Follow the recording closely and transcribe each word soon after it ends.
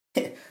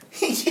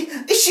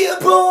It's your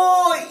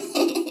boy.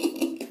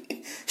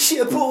 It's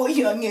your boy,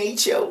 Young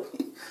H.O.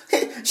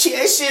 She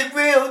that shit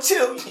real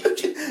too.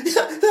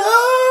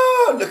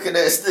 Oh, look at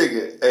that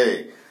sticker.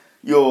 Hey,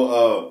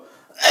 yo,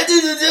 I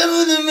did the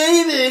devil to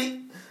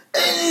baby. I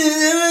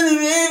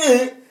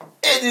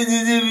did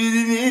the devil to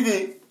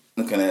baby.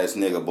 Looking at this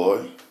nigga,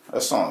 boy.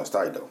 That song is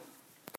tight though.